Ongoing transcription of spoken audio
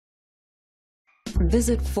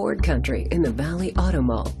Visit Ford Country in the Valley Auto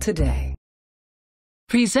Mall today.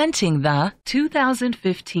 Presenting the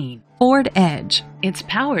 2015 Ford Edge. It's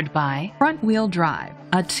powered by front-wheel drive,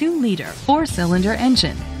 a 2-liter 4-cylinder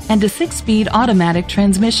engine, and a 6-speed automatic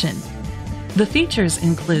transmission. The features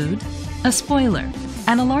include a spoiler,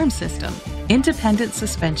 an alarm system, independent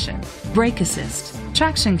suspension, brake assist,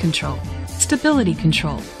 traction control, stability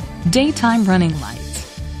control, daytime running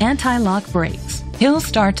lights, anti-lock brakes, hill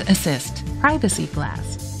start assist, privacy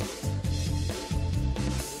glass.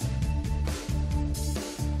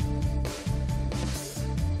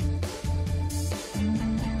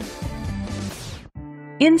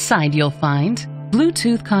 Inside you'll find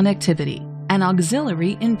Bluetooth connectivity, an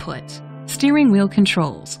auxiliary input, steering wheel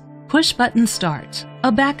controls, push-button start,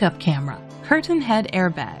 a backup camera, curtain head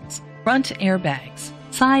airbags, front airbags,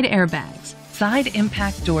 side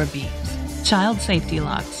impact door beams, child safety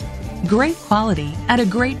locks. Great quality at a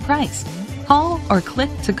great price. Call or click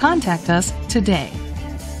to contact us today.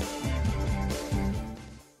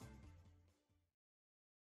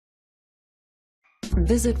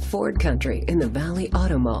 Visit Ford Country in the Valley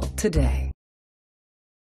Auto Mall today.